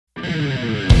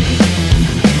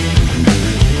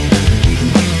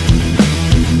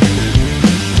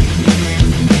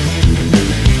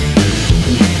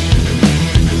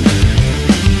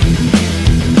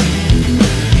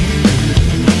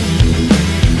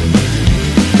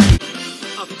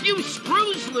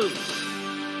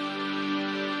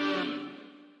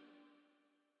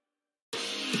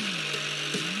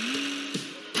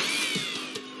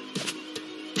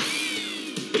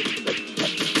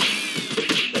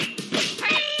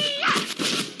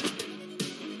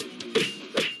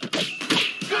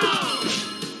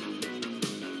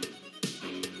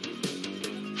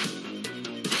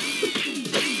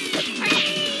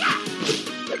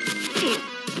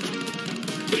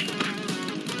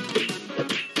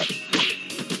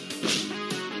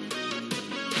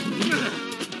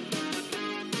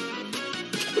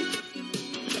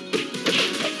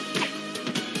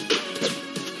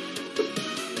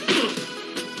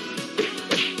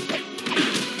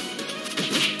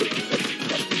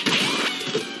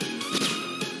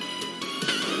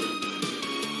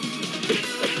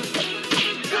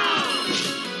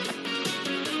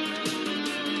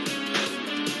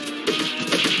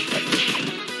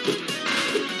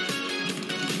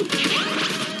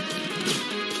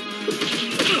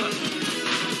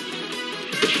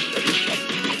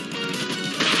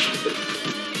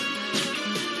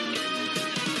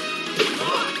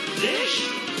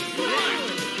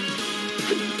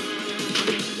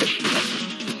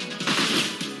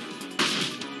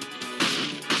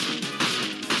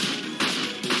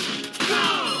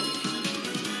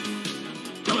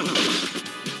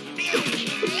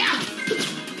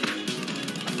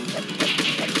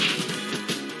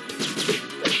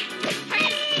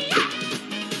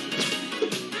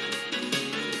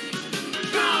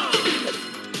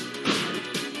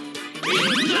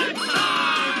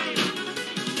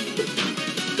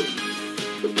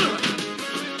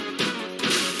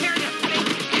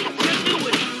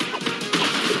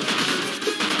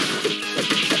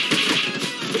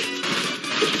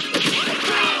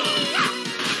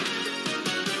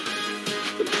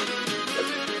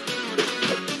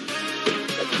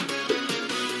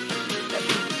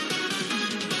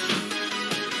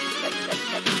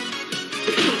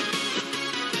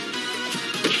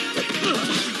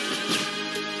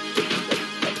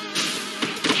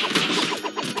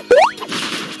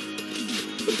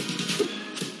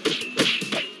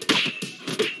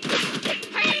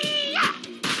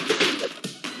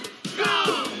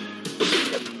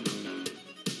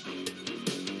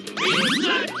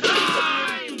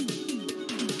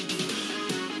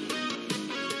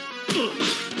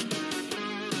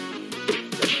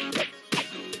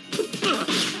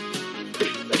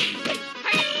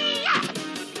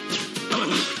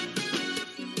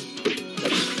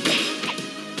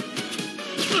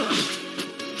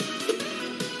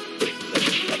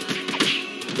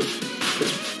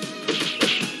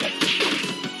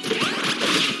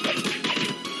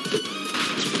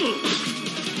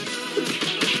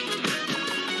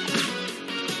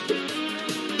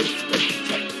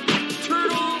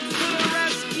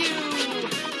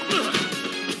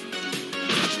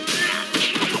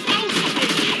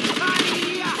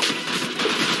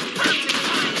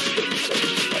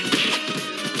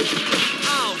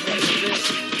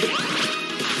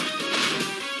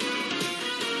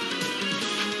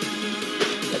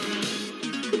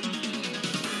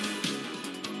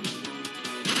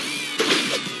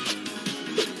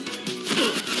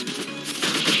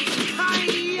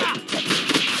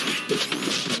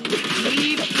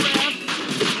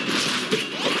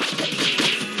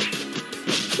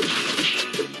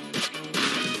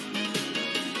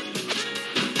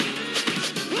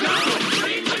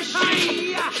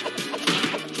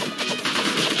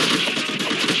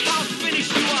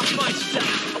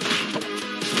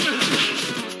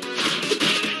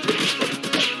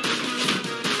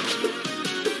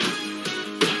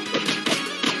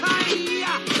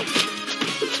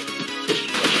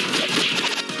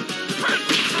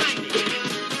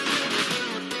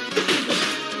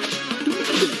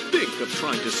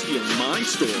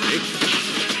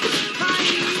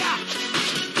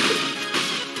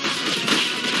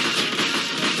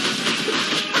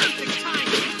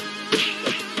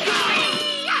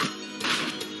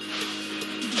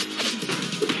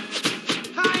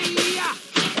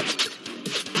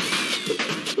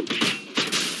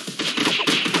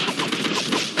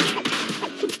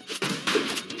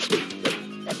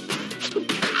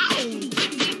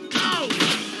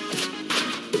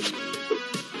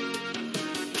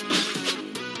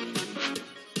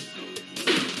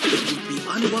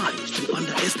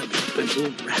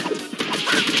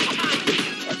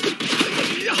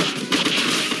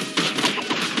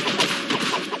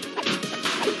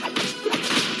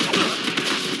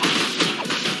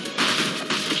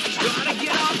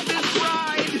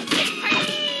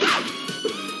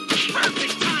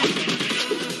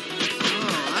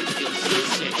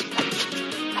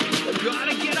reaction.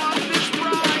 Gotta get off this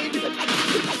ride.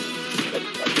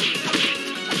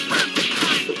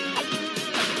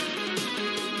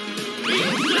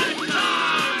 Reset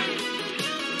time.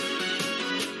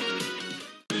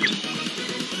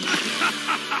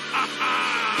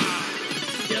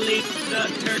 Delete the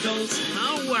turtles.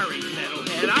 Don't worry,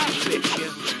 Metalhead. I'll fix you.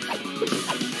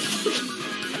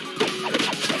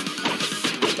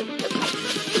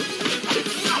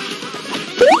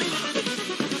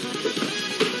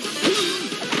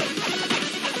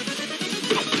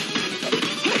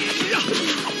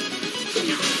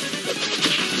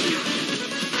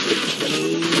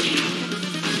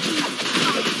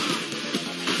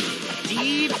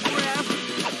 Deep breath.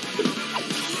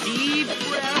 Deep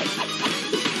breath.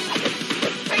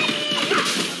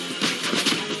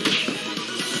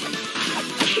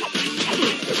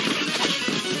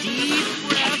 Deep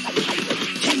breath.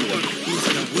 Teamwork is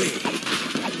the way.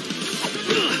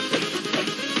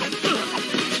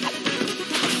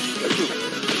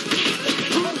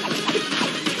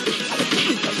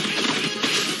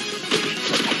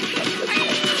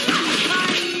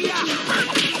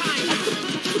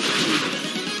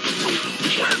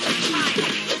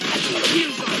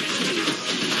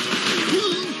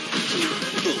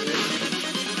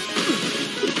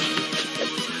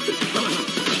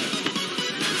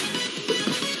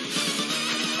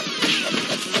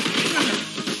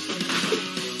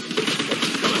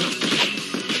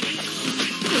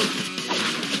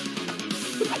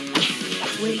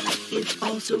 Wait, it's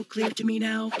also clear to me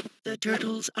now. The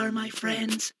turtles are my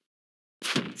friends.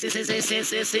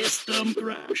 System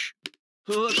crash.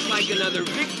 Looks like another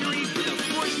victory for the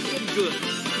forces of good.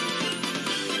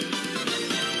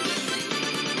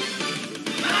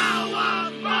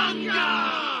 Cowabunga!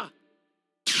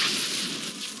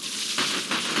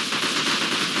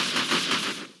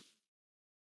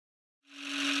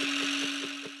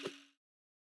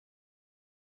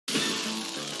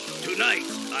 Tonight,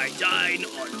 I dine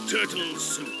on turtle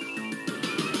soup.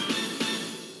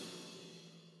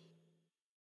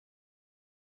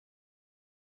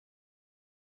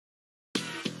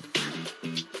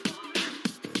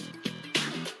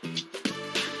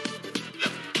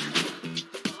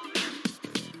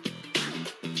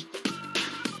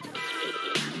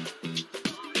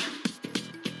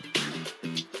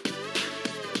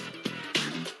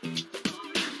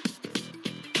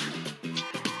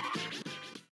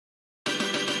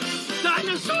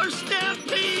 Dinosaur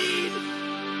stampede!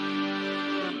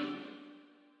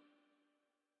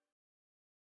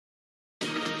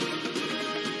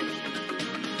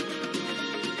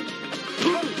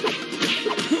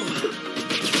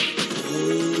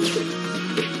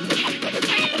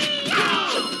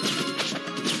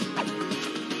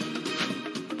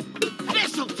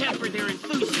 This'll temper their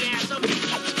enthusiasm.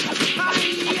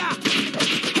 Hi-ya!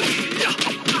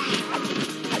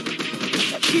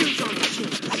 Here's our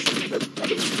chance.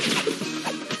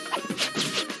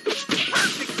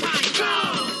 Perfect time, go!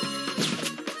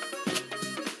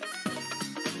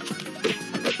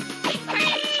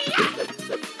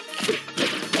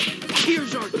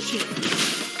 Here's our chance.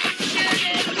 Action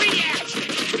and reaction.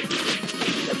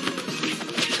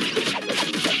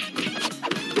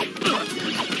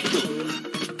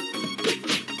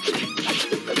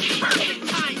 Perfect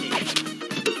timing.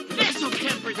 This'll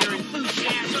temper their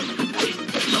enthusiasm.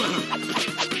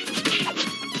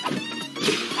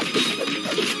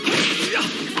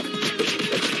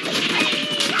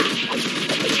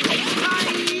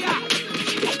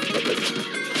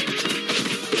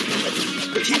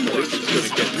 Teamwork is gonna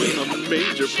get win a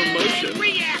major promotion.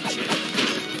 Reaction.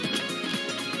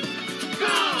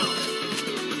 Go!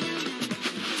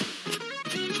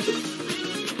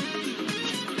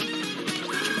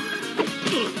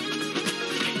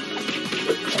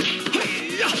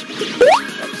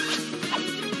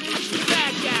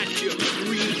 Back at you,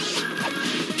 Reese.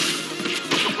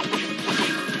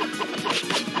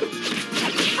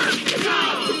 Go!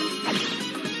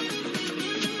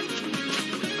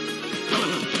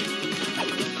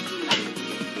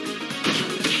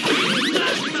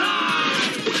 Last time!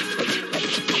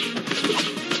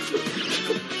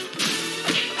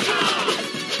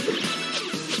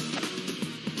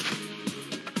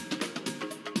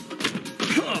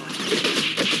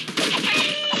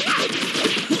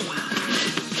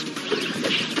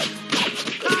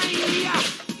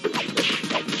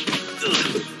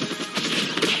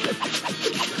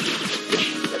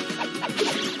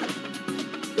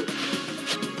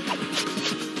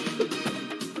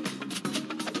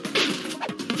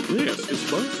 This is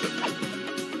Buster.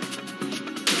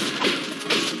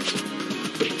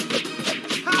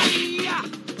 Hi-ya!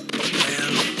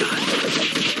 Well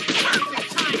done.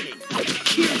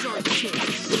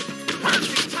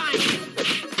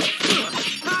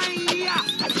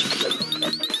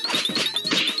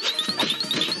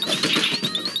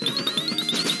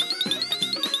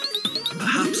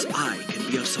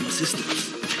 be of some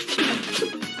assistance.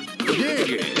 Dig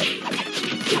it.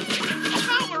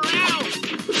 Power out!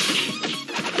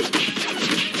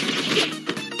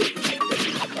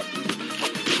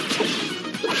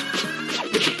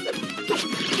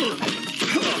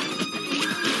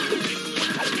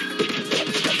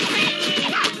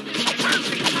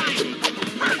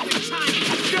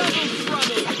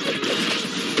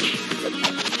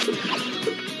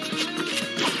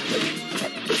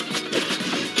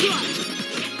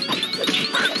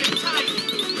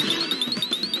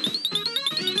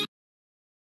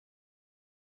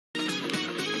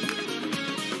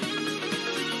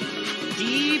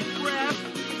 Deep breath.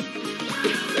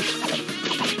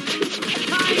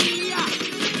 Hi-ya!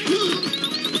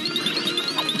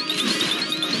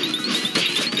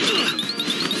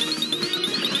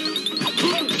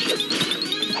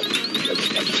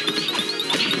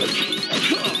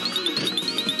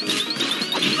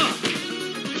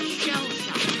 Shell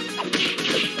shock.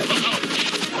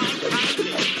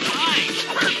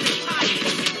 Perfect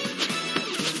timing.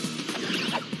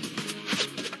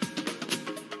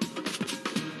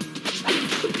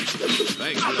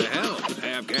 Thanks for the help,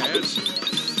 half-cats.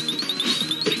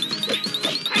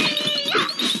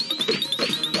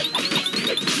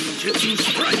 Jitsu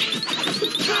strike.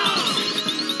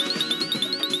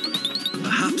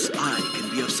 Perhaps I can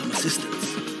be of some assistance.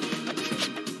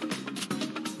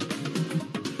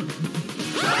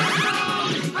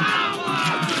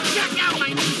 Check out my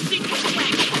new secret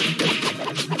weapon.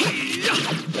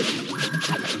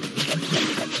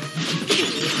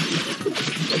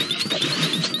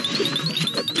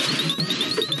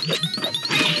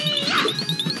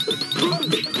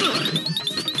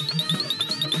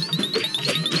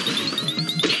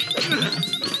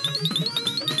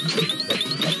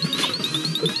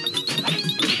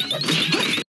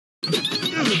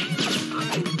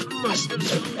 Must have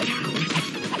slowed down.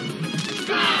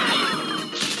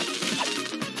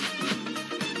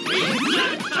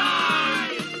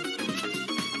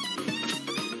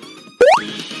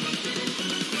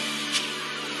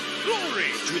 Glory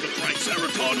to the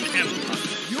Triceraton Empire.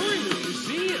 You're in the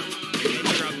museum, and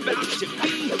you're about to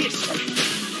be history.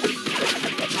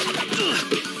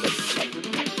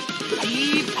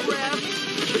 Deep breath.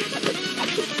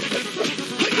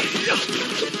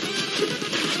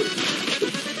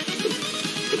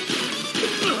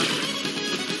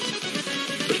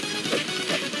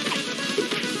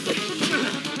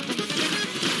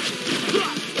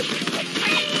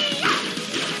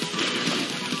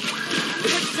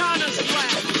 Katana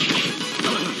splash.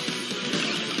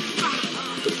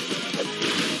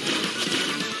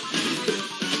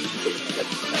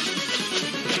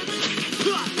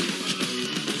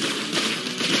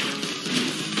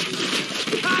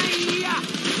 Hi-ya!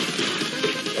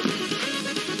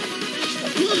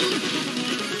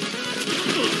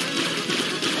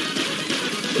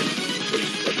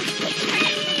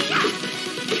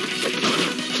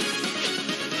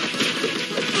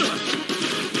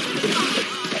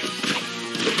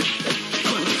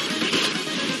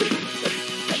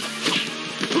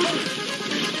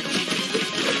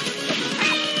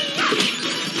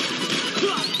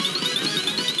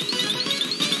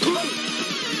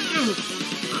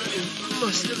 I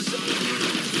must have zoned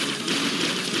out.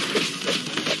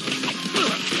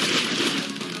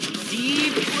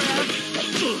 Deep breath.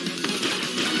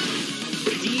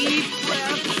 Deep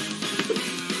breath.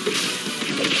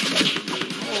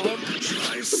 Oh,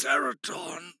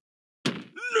 Triceraton.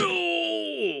 No!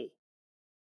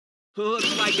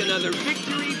 Looks like another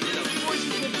victory for the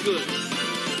forces of good.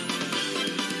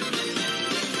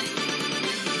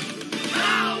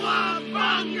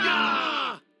 Cowabunga!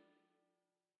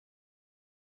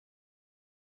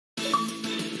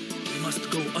 We must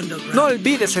go underground. No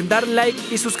olvides en dar like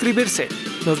y suscribirse.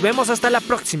 Nos vemos hasta la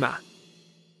próxima.